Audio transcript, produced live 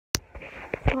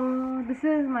So this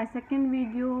is my second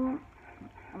video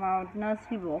about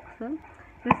nursery books.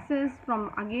 This is from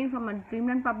a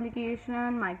Dreamland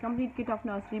publication, my complete kit of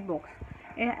nursery books.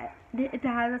 It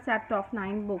has a set of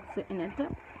 9 books in it.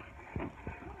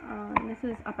 This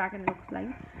is a packet looks like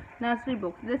nursery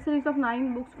books. This series of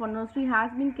 9 books for nursery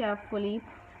has been carefully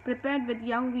prepared with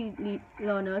young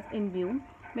learners in view.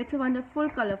 With wonderful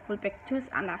colorful pictures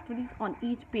and activities on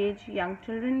each page, young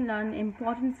children learn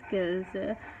important skills,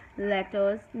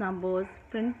 letters, numbers,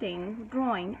 printing,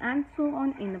 drawing, and so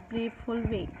on in a playful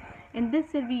way. In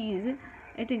this series,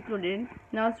 it included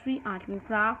nursery art and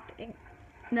craft,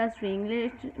 nursery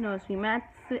English, nursery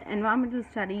maths, environmental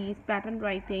studies, pattern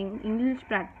writing, English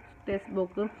practice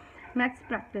book, maths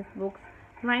practice books,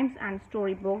 rhymes and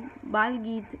story book, बाल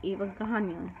गीत एवं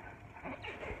कहानियाँ.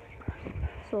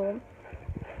 So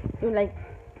you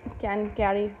can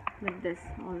carry with this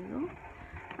also.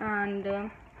 And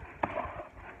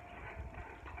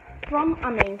from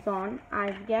Amazon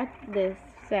I get this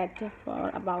set for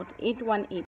about $818.